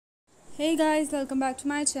Hey guys, welcome back to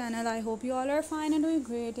my channel. I hope you all are fine and doing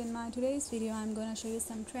great. In my today's video, I'm gonna show you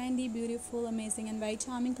some trendy, beautiful, amazing and very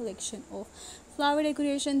charming collection of flower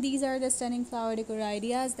decoration. These are the stunning flower decor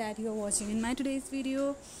ideas that you're watching in my today's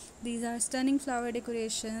video. These are stunning flower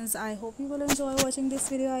decorations. I hope you will enjoy watching this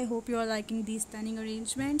video. I hope you are liking these stunning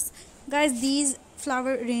arrangements. Guys, these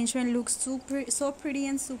flower arrangement looks so pretty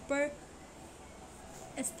and super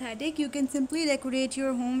aesthetic. You can simply decorate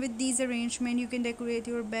your home with these arrangement. You can decorate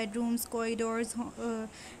your bedrooms, corridors,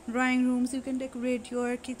 drawing rooms. You can decorate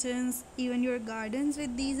your kitchens, even your gardens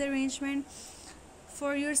with these arrangement.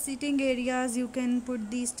 For your sitting areas, you can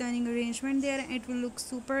put these stunning arrangement there. It will look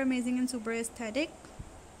super amazing and super aesthetic.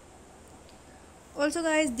 Also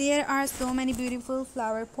guys, there are so many beautiful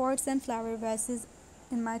flower pots and flower vases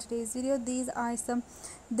in my today's video.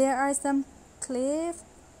 There are some clay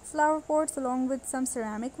flower pots along with some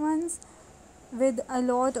ceramic ones with a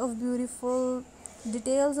lot of beautiful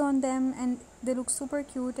details on them, and they look super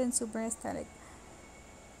cute and super aesthetic.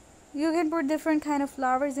 You can put different kind of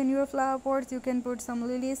flowers in your flower pots. You can put some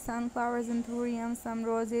lilies, sunflowers, anthurium, some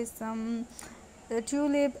roses, some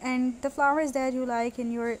tulip, and the flowers that you like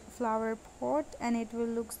in your flower pot, and it will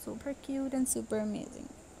look super cute and super amazing.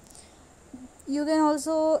 You can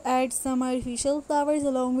also add some artificial flowers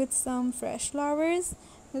along with some fresh flowers.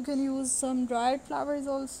 You can use some dried flowers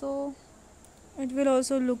also. It will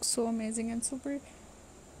also look so amazing and super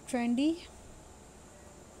trendy.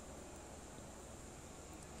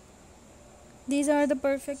 These are the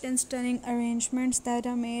perfect and stunning arrangements that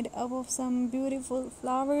are made up of some beautiful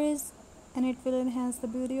flowers, and it will enhance the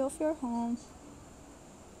beauty of your home.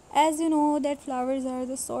 As you know that flowers are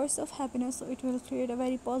the source of happiness, so it will create a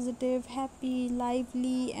very positive, happy,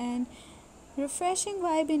 lively and refreshing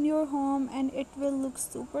vibe in your home, and it will look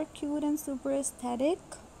super cute and super aesthetic.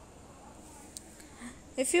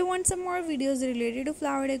 If you want some more videos related to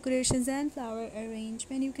flower decorations and flower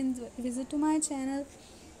arrangement, you can visit to my channel,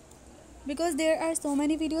 because there are so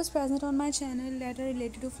many videos present on my channel that are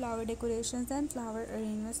related to flower decorations and flower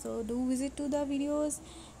arrangements. So do visit to the videos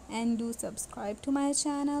and do subscribe to my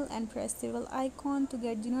channel and press the bell icon to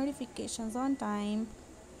get the notifications on time.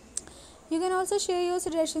 You can also share your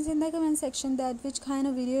suggestions in the comment section that which kind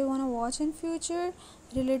of video you want to watch in future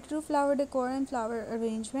related to flower decor and flower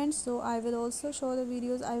arrangement. So I will also show the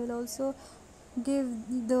videos. I will also give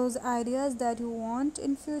those ideas that you want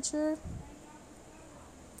in future.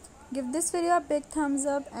 Give this video a big thumbs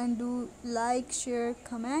up and do like, share,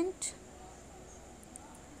 comment,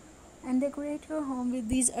 and decorate your home with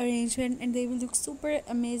these arrangements, and they will look super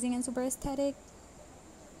amazing and super aesthetic.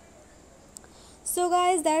 So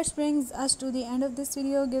guys, that brings us to the end of this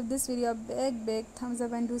video. Give this video a big thumbs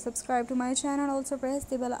up and do subscribe to my channel. Also press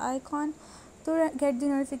the bell icon to get the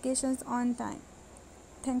notifications on time.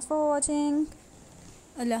 Thanks for watching.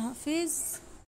 Allah Hafiz.